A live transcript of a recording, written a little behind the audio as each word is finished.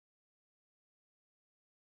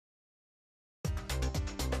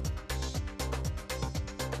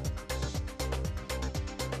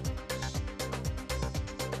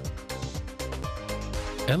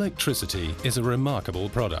Electricity is a remarkable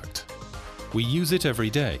product. We use it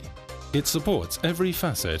every day. It supports every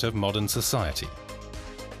facet of modern society.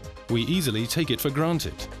 We easily take it for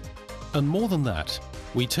granted. And more than that,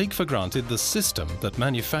 we take for granted the system that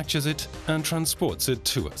manufactures it and transports it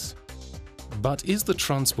to us. But is the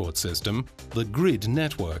transport system, the grid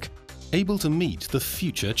network, able to meet the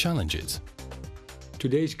future challenges?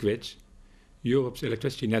 Today's grids, Europe's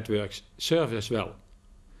electricity networks, serve us well.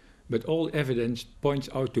 But all evidence points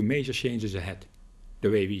out to major changes ahead. The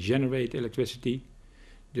way we generate electricity,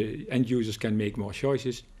 the end users can make more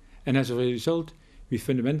choices, and as a result, we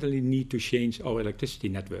fundamentally need to change our electricity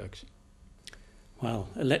networks. Well,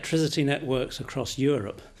 electricity networks across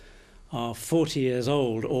Europe are 40 years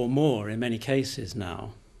old or more in many cases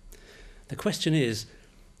now. The question is,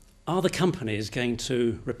 are the companies going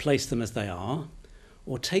to replace them as they are,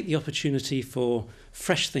 or take the opportunity for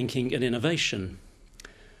fresh thinking and innovation?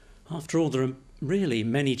 After all, there are really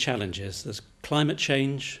many challenges. There's climate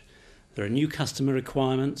change, there are new customer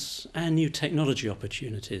requirements and new technology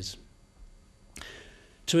opportunities.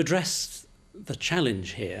 To address the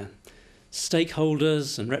challenge here,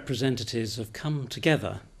 stakeholders and representatives have come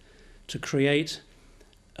together to create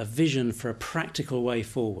a vision for a practical way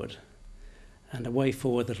forward, and a way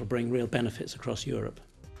forward that will bring real benefits across Europe.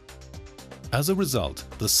 As a result,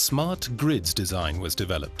 the SmartGrids design was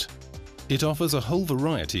developed. It offers a whole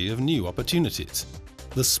variety of new opportunities.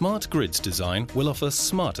 The SmartGrids design will offer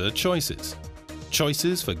smarter choices.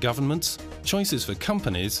 Choices for governments, choices for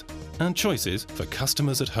companies, and choices for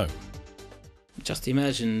customers at home. Just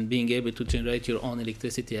imagine being able to generate your own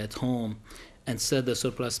electricity at home and sell the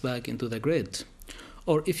surplus back into the grid.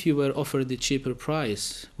 Or if you were offered a cheaper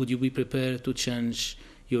price, would you be prepared to change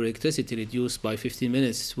your electricity reduced by 15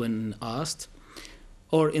 minutes when asked?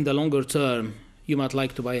 Or in the longer term, you might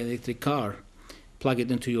like to buy an electric car, plug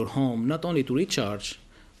it into your home, not only to recharge,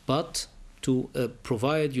 but to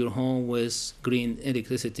provide your home with green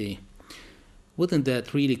electricity. Wouldn't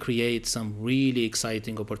that really create some really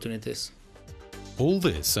exciting opportunities? All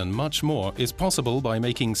this and much more is possible by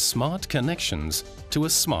making smart connections to a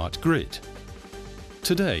smart grid.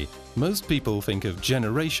 Today, most people think of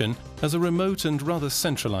generation as a remote and rather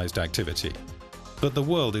centralized activity. But the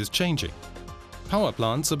world is changing. Power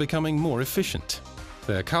plants are becoming more efficient.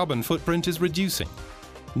 Their carbon footprint is reducing.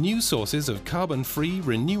 New sources of carbon-free,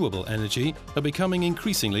 renewable energy are becoming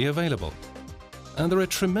increasingly available. And there are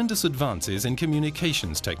tremendous advances in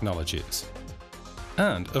communications technologies.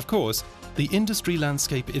 And, of course, the industry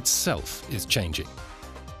landscape itself is changing.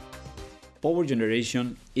 Power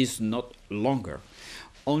generation is not longer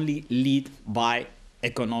only led by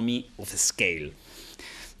economy of scale,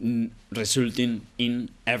 resulting in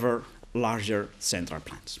ever larger central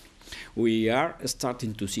plants. We are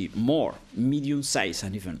starting to see more medium-sized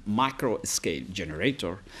and even micro-scale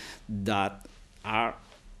generators that are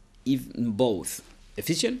even both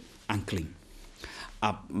efficient and clean.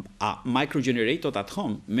 A micro-generator at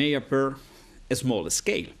home may appear a small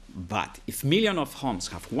scale, but if millions of homes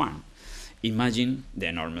have one, imagine the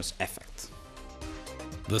enormous effect.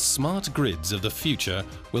 The smart grids of the future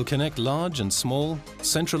will connect large and small,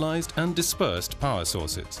 centralized and dispersed power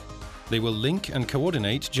sources. They will link and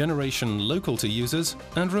coordinate generation local to users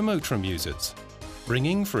and remote from users,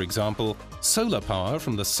 bringing, for example, solar power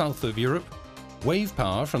from the south of Europe, wave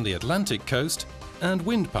power from the Atlantic coast, and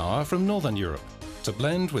wind power from northern Europe, to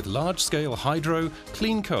blend with large-scale hydro,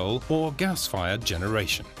 clean coal or gas-fired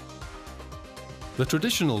generation. The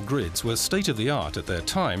traditional grids were state-of-the-art at their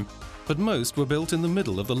time, but most were built in the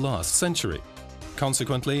middle of the last century.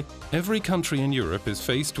 Consequently, every country in Europe is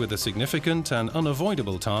faced with a significant and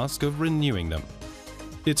unavoidable task of renewing them.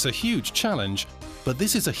 It's a huge challenge, but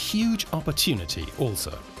this is a huge opportunity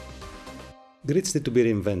also. Grids need to be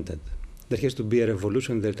reinvented. There has to be a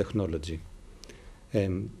revolution in their technology.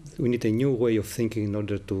 We need a new way of thinking in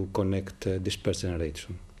order to connect dispersed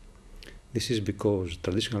generation. This is because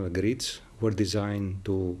traditional grids were designed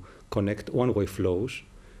to connect one-way flows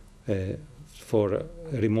for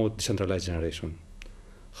remote decentralized generation.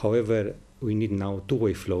 However, we need now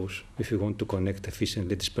two-way flows if we want to connect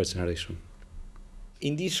efficiently dispersed generation.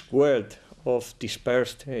 In this world of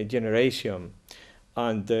dispersed generation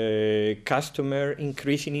and customer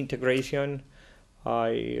increasing integration,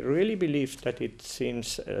 I really believe that it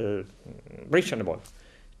seems reasonable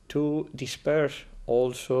to disperse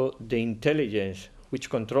also the intelligence which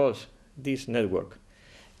controls this network.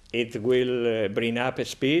 It will bring up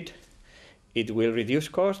speed, it will reduce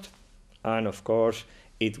cost, and of course,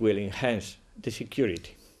 it will enhance the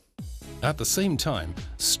security. At the same time,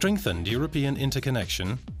 strengthened European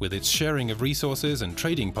interconnection, with its sharing of resources and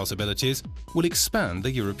trading possibilities, will expand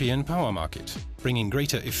the European power market, bringing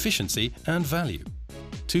greater efficiency and value.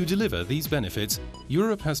 To deliver these benefits,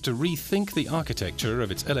 Europe has to rethink the architecture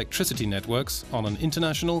of its electricity networks on an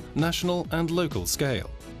international, national and local scale.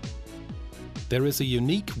 There is a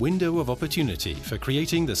unique window of opportunity for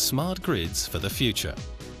creating the smart grids for the future.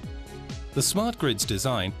 The smart grids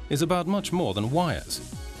design is about much more than wires.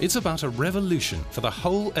 It's about a revolution for the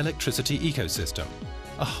whole electricity ecosystem,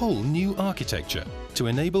 a whole new architecture to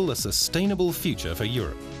enable a sustainable future for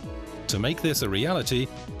Europe. To make this a reality,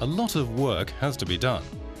 a lot of work has to be done.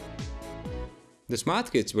 The smart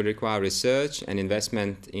grids will require research and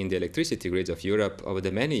investment in the electricity grids of Europe over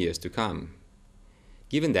the many years to come.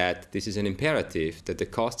 Given that this is an imperative that the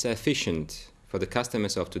costs are efficient for the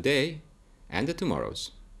customers of today and the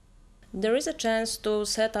tomorrows. There is a chance to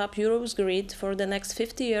set up Europe's grid for the next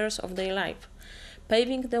 50 years of their life,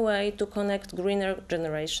 paving the way to connect greener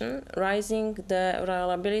generation, raising the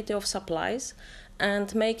reliability of supplies,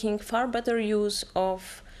 and making far better use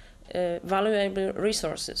of valuable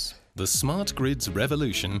resources. The smart grids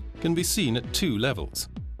revolution can be seen at two levels.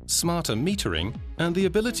 Smarter metering and the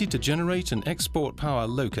ability to generate and export power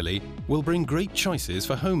locally will bring great choices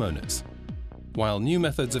for homeowners, while new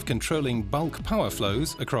methods of controlling bulk power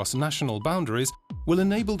flows across national boundaries will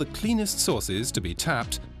enable the cleanest sources to be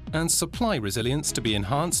tapped and supply resilience to be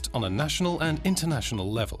enhanced on a national and international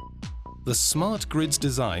level. The smart grids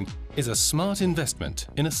design is a smart investment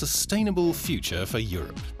in a sustainable future for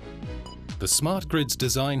Europe. The smart grids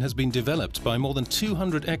design has been developed by more than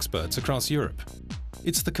 200 experts across Europe.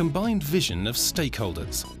 It's the combined vision of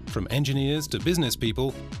stakeholders, from engineers to business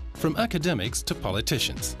people, from academics to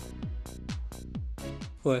politicians.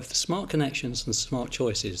 Well, if the smart connections and smart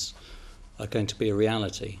choices are going to be a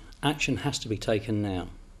reality, action has to be taken now.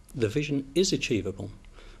 The vision is achievable,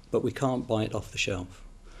 but we can't buy it off the shelf.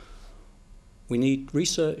 We need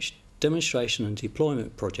research, demonstration and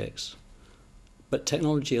deployment projects, but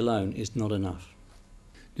technology alone is not enough.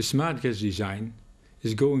 The smart grids design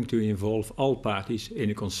is going to involve all parties in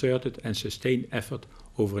a concerted and sustained effort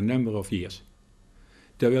over a number of years.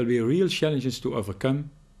 There will be real challenges to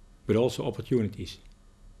overcome, but also opportunities.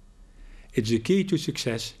 It's the key to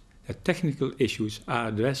success that technical issues are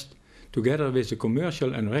addressed together with the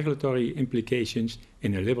commercial and regulatory implications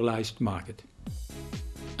in a liberalized market.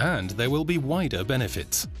 And there will be wider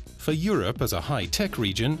benefits for Europe as a high-tech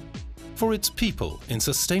region, for its people in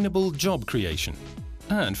sustainable job creation,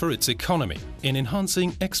 and for its economy in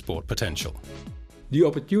enhancing export potential. The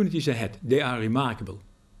opportunities ahead, they are remarkable.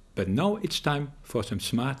 But now it's time for some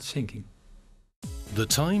smart thinking. The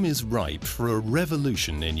time is ripe for a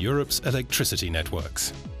revolution in Europe's electricity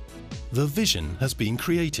networks. The vision has been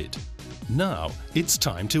created. Now it's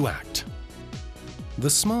time to act. The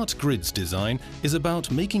smart grids design is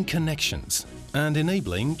about making connections and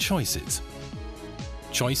enabling choices.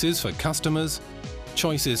 Choices for customers,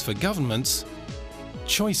 choices for governments,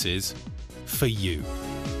 choices for you.